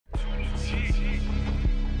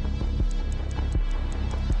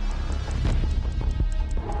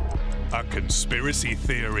A conspiracy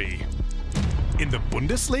theory. In the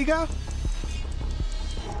Bundesliga?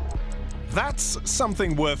 That's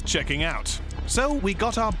something worth checking out. So we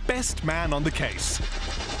got our best man on the case.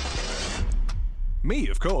 Me,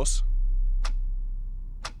 of course.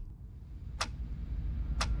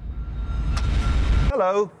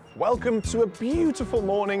 Hello, welcome to a beautiful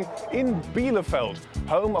morning in Bielefeld,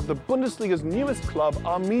 home of the Bundesliga's newest club,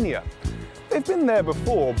 Arminia. They've been there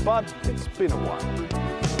before, but it's been a while.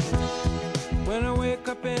 When I wake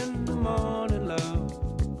up in the morning, love,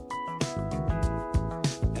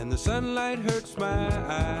 and the sunlight hurts my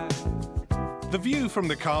eyes. The view from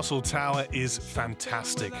the castle tower is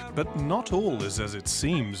fantastic, but not all is as it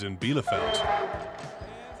seems in Bielefeld.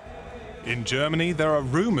 In Germany, there are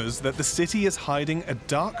rumors that the city is hiding a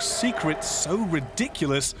dark secret so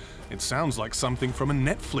ridiculous it sounds like something from a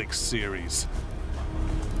Netflix series.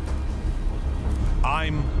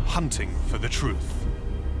 I'm hunting for the truth.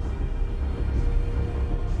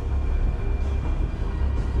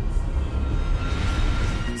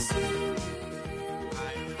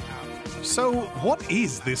 So, what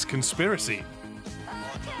is this conspiracy?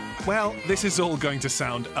 Well, this is all going to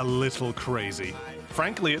sound a little crazy.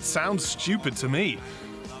 Frankly, it sounds stupid to me.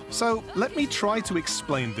 So, let me try to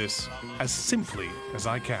explain this as simply as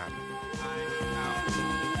I can.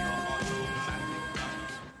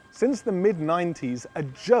 Since the mid-90s, a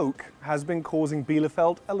joke has been causing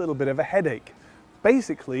Bielefeld a little bit of a headache.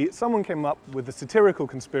 Basically, someone came up with the satirical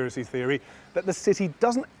conspiracy theory that the city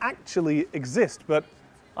doesn't actually exist, but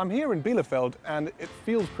I'm here in Bielefeld and it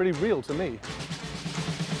feels pretty real to me.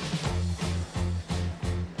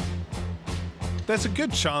 There's a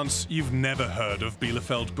good chance you've never heard of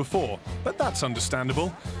Bielefeld before, but that's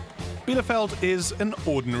understandable. Bielefeld is an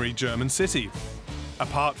ordinary German city.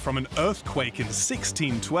 Apart from an earthquake in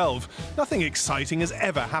 1612, nothing exciting has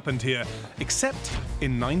ever happened here, except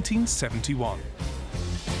in 1971.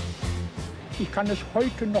 Ich kann es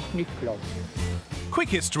heute noch nicht glauben. Quick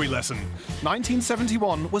history lesson.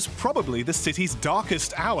 1971 was probably the city's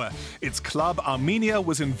darkest hour. Its club, Arminia,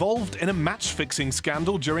 was involved in a match-fixing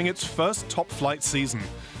scandal during its first top-flight season.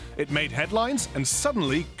 It made headlines, and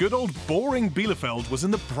suddenly, good old boring Bielefeld was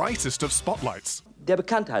in the brightest of spotlights. Der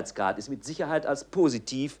Bekanntheitsgrad ist mit Sicherheit als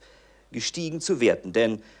positiv gestiegen zu werten,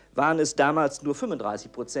 denn waren es damals nur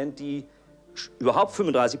 35%, überhaupt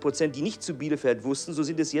 35%, die nicht zu Bielefeld wussten, so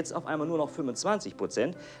sind es jetzt auf einmal nur noch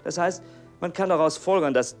 25%. Das heißt, man kann daraus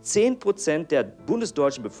folgern, dass 10% der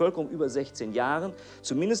bundesdeutschen Bevölkerung über 16 Jahren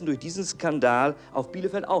zumindest durch diesen Skandal auf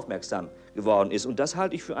Bielefeld aufmerksam geworden ist. Und das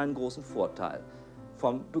halte ich für einen großen Vorteil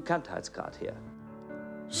vom Bekanntheitsgrad her.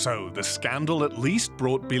 So, the scandal at least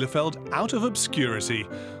brought Bielefeld out of obscurity,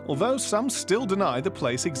 although some still deny the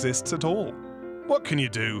place exists at all. What can you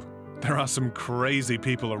do? There are some crazy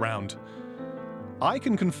people around. I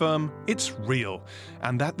can confirm it's real,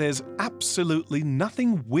 and that there's absolutely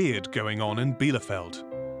nothing weird going on in Bielefeld.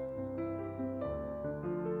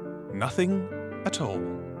 Nothing at all.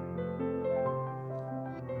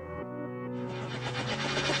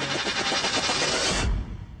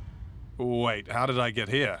 Wait, how did I get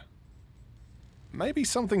here? Maybe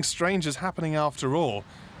something strange is happening after all.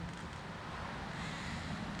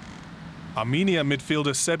 Arminia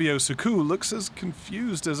midfielder Sebio Suku looks as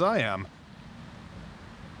confused as I am.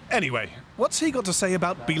 Anyway, what's he got to say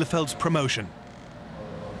about Bielefeld's promotion?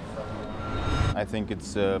 I think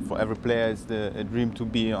it's for every player it's a dream to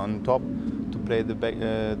be on top, to play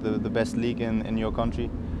the best league in your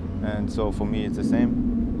country, and so for me it's the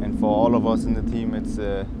same. And for all of us in the team,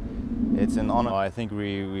 it's an honor. I think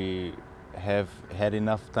we have had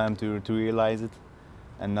enough time to realize it,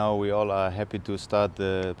 and now we all are happy to start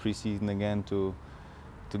the pre-season again to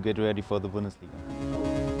get ready for the Bundesliga.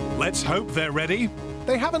 Let's hope they're ready.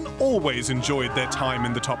 They haven't always enjoyed their time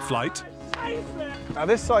in the top flight. Now,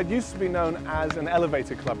 this side used to be known as an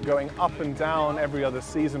elevator club, going up and down every other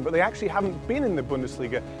season, but they actually haven't been in the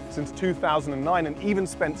Bundesliga since 2009 and even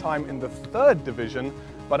spent time in the third division.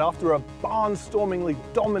 But after a barnstormingly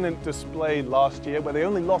dominant display last year, where they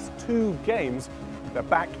only lost 2 games, they're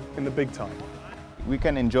back in the big time. We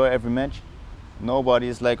can enjoy every match. Nobody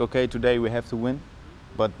is like, okay, today we have to win,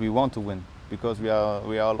 but we want to win because we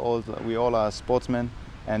all are sportsmen,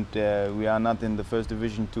 and we are not in the first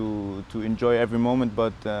division to enjoy every moment,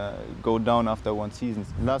 but go down after one season.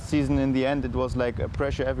 Last season, in the end, it was like a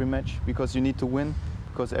pressure every match because you need to win,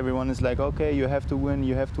 because everyone is like, okay, you have to win,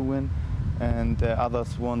 you have to win. And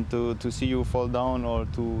others want to see you fall down or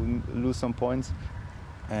to lose some points.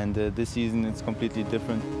 And this season it's completely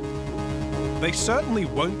different. They certainly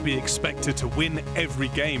won't be expected to win every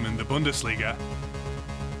game in the Bundesliga.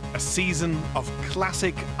 A season of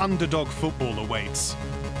classic underdog football awaits.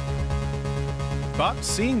 But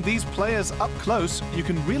seeing these players up close, you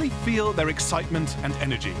can really feel their excitement and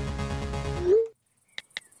energy.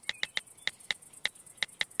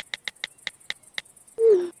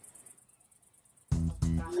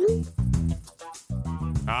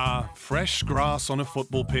 Ah, fresh grass on a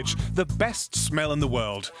football pitch, the best smell in the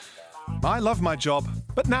world. I love my job,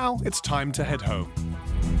 but now it's time to head home.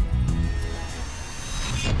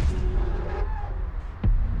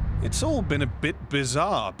 It's all been a bit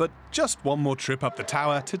bizarre, but just one more trip up the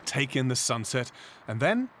tower to take in the sunset, and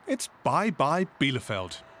then it's bye-bye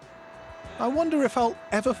Bielefeld. I wonder if I'll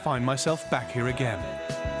ever find myself back here again.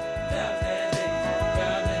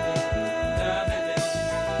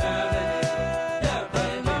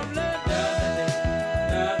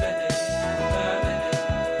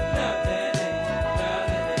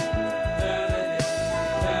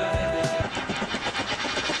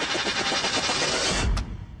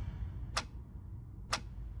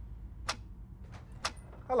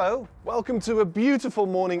 Hello, welcome to a beautiful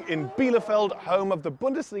morning in Bielefeld, home of the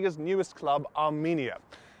Bundesliga's newest club, Arminia.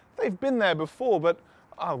 They've been there before, but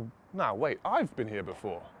oh, no, wait, I've been here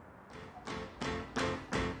before.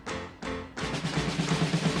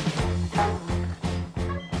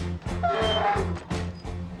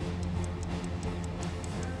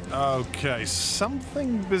 Okay,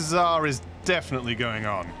 something bizarre is definitely going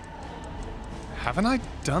on. Haven't I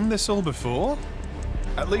done this all before?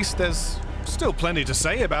 At least there's still plenty to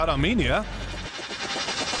say about Arminia.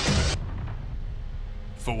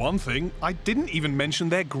 For one thing, I didn't even mention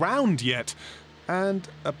their ground yet, and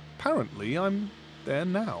apparently I'm there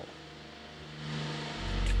now.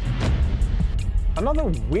 Another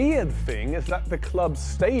weird thing is that the club's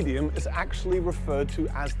stadium is actually referred to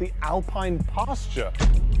as the Alpine Pasture.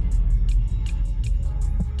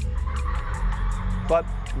 But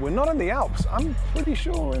we're not in the Alps. I'm pretty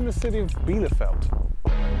sure we're in the city of Bielefeld.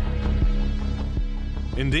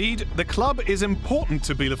 Indeed, the club is important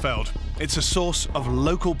to Bielefeld. It's a source of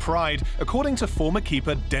local pride, according to former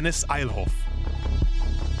keeper Dennis Eilhoff.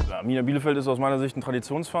 Arminia Bielefeld ist aus meiner Sicht ein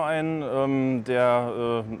Traditionsverein,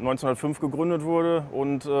 der 1905 gegründet wurde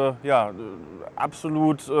und ja,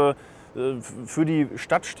 absolut für die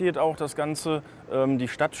Stadt steht auch das Ganze. Die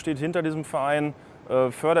Stadt steht hinter diesem Verein,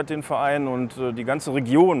 fördert den Verein und die ganze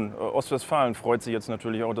Region Ostwestfalen freut sich jetzt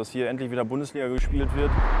natürlich auch, dass hier endlich wieder Bundesliga gespielt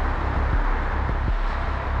wird.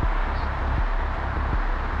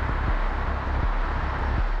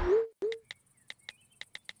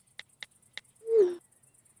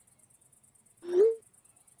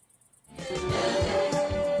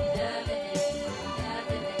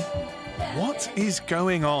 What is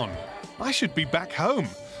going on? I should be back home.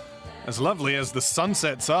 As lovely as the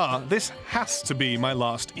sunsets are, this has to be my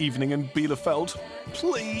last evening in Bielefeld.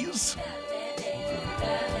 Please.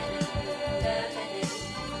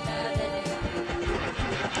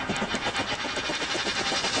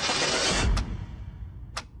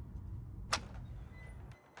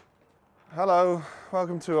 Hello,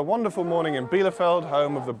 welcome to a wonderful morning in Bielefeld,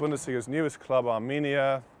 home of the Bundesliga's newest club,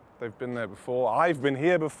 Arminia. They've been there before. I've been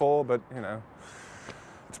here before, but, you know,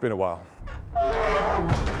 it's been a while.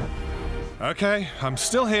 Okay, I'm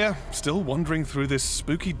still here, still wandering through this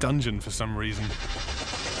spooky dungeon for some reason.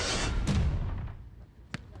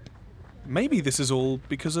 Maybe this is all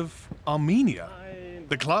because of Arminia.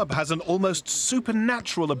 The club has an almost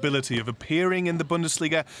supernatural ability of appearing in the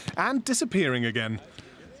Bundesliga and disappearing again.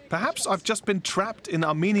 Perhaps I've just been trapped in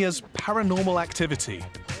Arminia's paranormal activity.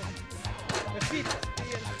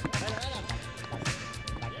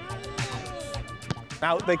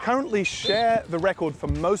 Now, they currently share the record for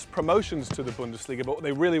most promotions to the Bundesliga, but what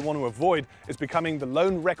they really want to avoid is becoming the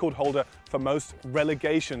lone record holder for most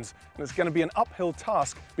relegations. And it's going to be an uphill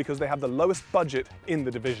task because they have the lowest budget in the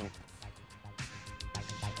division.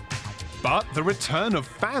 But the return of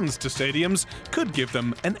fans to stadiums could give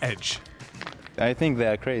them an edge. I think they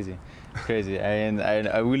are crazy, and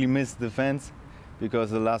I really miss the fans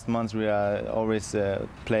because the last months we are always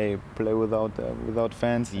play without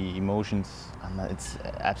fans. The emotions, it's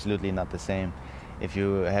absolutely not the same. If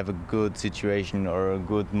you have a good situation or a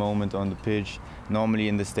good moment on the pitch, normally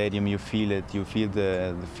in the stadium you feel it. You feel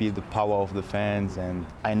the power of the fans, and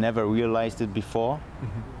I never realized it before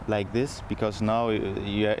like this because now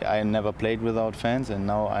I never played without fans, and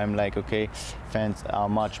now I'm like, okay, fans are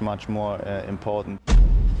much more important.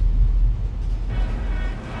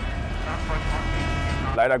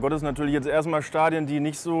 Leider Gottes natürlich jetzt erstmal Stadien, die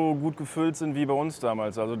nicht so gut gefüllt sind wie bei uns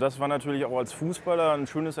damals. Also das war natürlich auch als Fußballer ein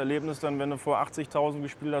schönes Erlebnis dann, wenn du vor 80.000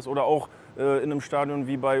 gespielt hast oder auch in einem Stadion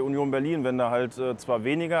wie bei Union Berlin, wenn da halt zwar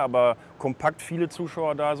weniger, aber kompakt viele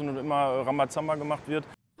Zuschauer da sind und immer Ramazamba gemacht wird.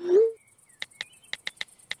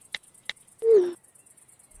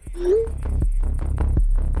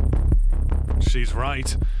 He's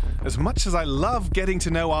right. As much as I love getting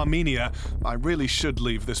to know Arminia, I really should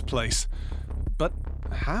leave this place. But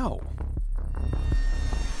how?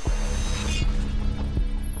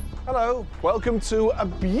 Hello, welcome to a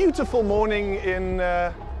beautiful morning in,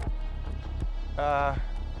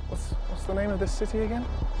 what's the name of this city again?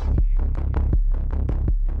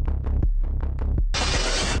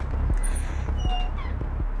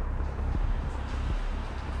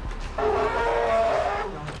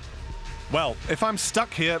 Well, if I'm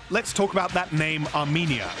stuck here, let's talk about that name,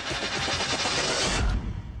 Arminia.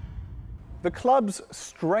 The club's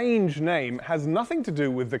strange name has nothing to do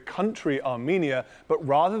with the country Armenia, but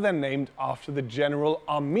rather they're named after the general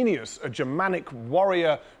Arminius, a Germanic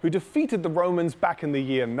warrior who defeated the Romans back in the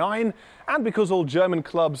year 9, and because all German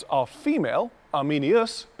clubs are female,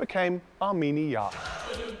 Arminius became Arminia.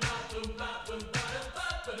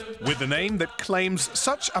 With a name that claims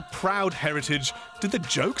such a proud heritage, did the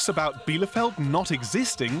jokes about Bielefeld not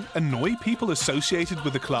existing annoy people associated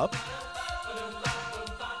with the club?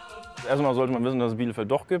 Erstmal sollte man wissen, dass es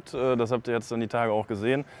Bielefeld doch gibt. Das habt ihr jetzt dann die Tage auch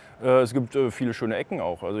gesehen. Es gibt viele schöne Ecken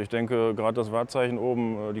auch. Also ich denke, gerade das Wahrzeichen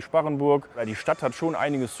oben, die Sparrenburg. Die Stadt hat schon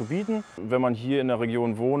einiges zu bieten. Wenn man hier in der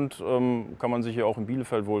Region wohnt, kann man sich hier auch in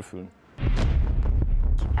Bielefeld wohlfühlen.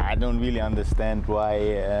 I don't really understand why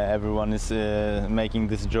everyone is making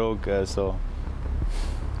this joke, so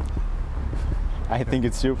I think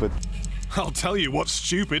it's stupid. I'll tell you what's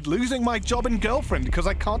stupid, losing my job and girlfriend because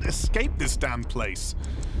I can't escape this damn place.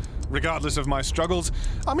 Regardless of my struggles,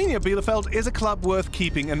 Arminia Bielefeld is a club worth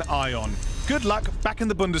keeping an eye on. Good luck back in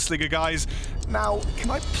the Bundesliga, guys. Now, can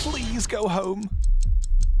I please go home?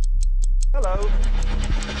 Hello.